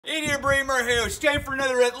there, Braemar House. Time for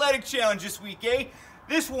another athletic challenge this week, eh?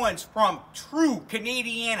 This one's from True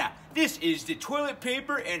Canadiana. This is the toilet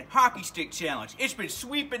paper and hockey stick challenge. It's been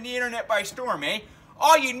sweeping the internet by storm, eh?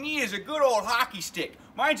 All you need is a good old hockey stick.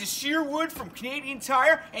 Mine's a sheer wood from Canadian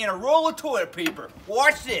Tire and a roll of toilet paper.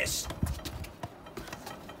 Watch this.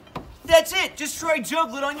 That's it. Just try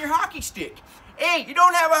juggle it on your hockey stick. Hey, you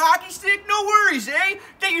don't have a hockey stick? No worries, eh?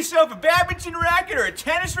 Get yourself a badminton racket or a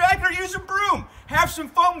tennis racket or use a broom. Have some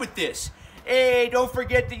fun with this. Hey, don't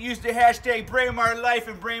forget to use the hashtag BraemarLife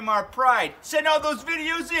and BraemarPride. Send all those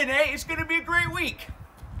videos in, eh? It's going to be a great week.